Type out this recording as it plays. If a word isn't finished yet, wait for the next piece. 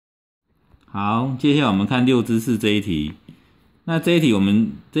好，接下来我们看6之4这一题。那这一题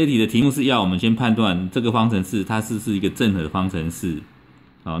的题目是要我们先判断这个方程式它是不是一个正合方程式。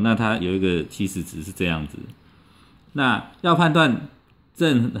好，那它有一个起始值是这样子。那要判断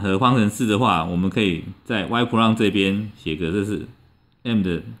正合方程式的话，我们可以在 y' 这边写个这是 m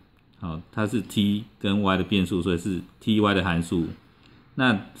的，好，它是 t 跟 y 的变数，所以是 ty 的函数。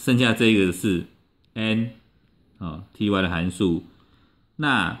那剩下这个是 n， ty 的函数，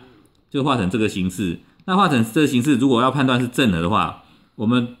那就画成这个形式。那画成这个形式，如果要判断是正合的话，我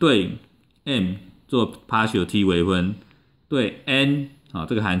们对 m 做 partial t 微分，对 n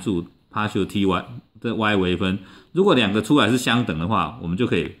这个函数 partial ty 的 y 微分。如果两个出来是相等的话，我们就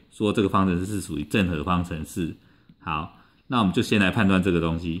可以说这个方程式是属于正合方程式。好，那我们就先来判断这个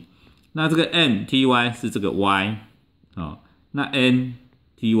东西。那这个 m ty 是这个 y， 那 n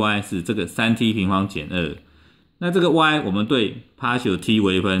ty 是这个 3t 平方减2。那这个 y 我们对 partial t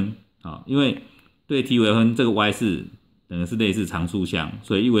微分，因为对 t 微分，这个 y 是等于是类似常数项，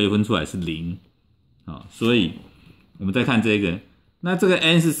所以一微分出来是0。所以我们再看这个，那这个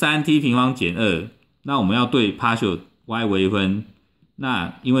n 是 3t 平方减2，那我们要对 partial y 微分，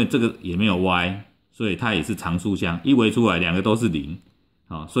那因为这个也没有 y， 所以它也是常数项，一微出来两个都是0。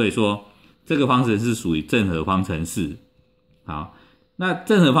所以说这个方程式属于正合方程式。好，那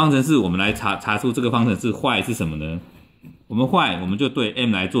正合方程式我们来查出这个方程式坏是什么呢？我们就对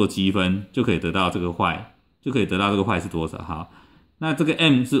m 来做积分，就可以得到这个坏，是多少。好，那这个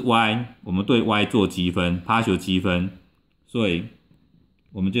m 是 y， 我们对 y 做积分 partial 积分，所以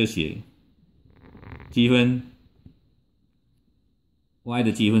我们就写积分 y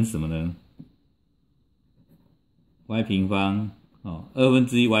的积分是什么呢？ y 平方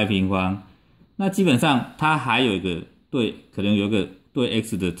1/2y 平方。那基本上它还有一个可能有一个对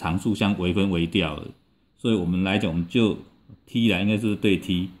x 的常数项微分微掉了，所以我们来讲，我们就 t 来，应该是对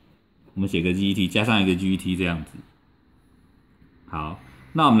t， 我们写个 gt 加上一个 gt 这样子。好，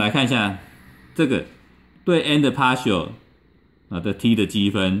那我们来看一下这个对 n 的 partial 的 t 的积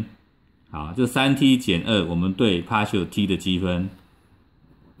分。好，就 3t 减2，我们对 partial t 的积分，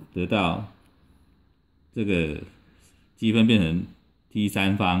得到这个积分变成 t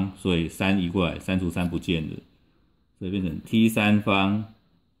三方，所以3移过来，3除3不见了，所以变成 t 三方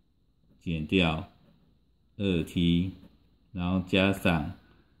减掉 2t， 然后加上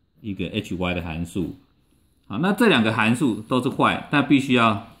一个 hy 的函数。好，那这两个函数都是坏，但必须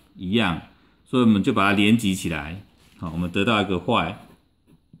要一样，所以我们就把它连集起来。好，我们得到一个坏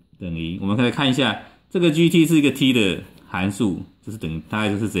等于，我们可以看一下，这个 gt 是一个 t 的函数，就是等于大概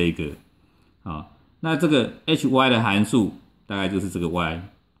就是这一个。好，那这个 hy 的函数大概就是这个 y，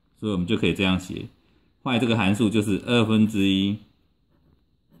 所以我们就可以这样写，坏这个函数就是1/2y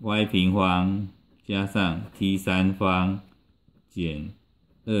平方加上 t 三方减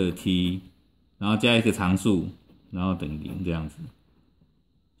 2t， 然后加一个常数，然后等于0，这样子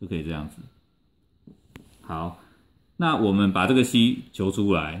就可以这样子。好，那我们把这个 c 求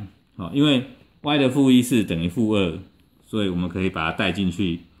出来，因为 y 的负1是等于负2，所以我们可以把它带进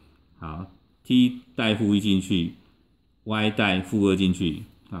去。好， t 带负1进去， y 带负2进去。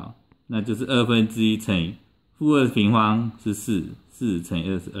好，那就是1/2乘以负2平方是4乘以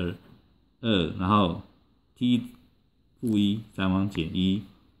2是2，然后 t 负1三方减1，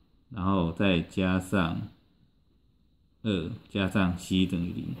然后再加上2加上 c 等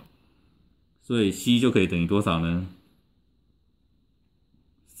于0，所以 c 就可以等于多少呢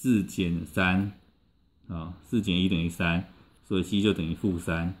？4减3， 4减1等于3，所以 c 就等于负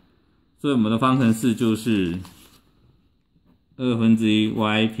3。所以我们的方程式就是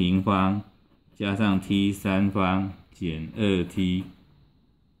1/2y 平方加上 t 三方减 2t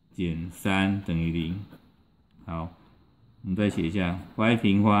减3等于0。好，我们再写一下 y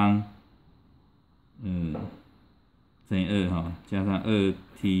平方乘以2加上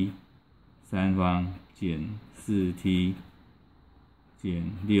 2t 三方减 4t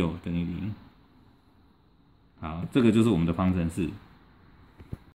减6等于0。好，这个就是我们的方程式。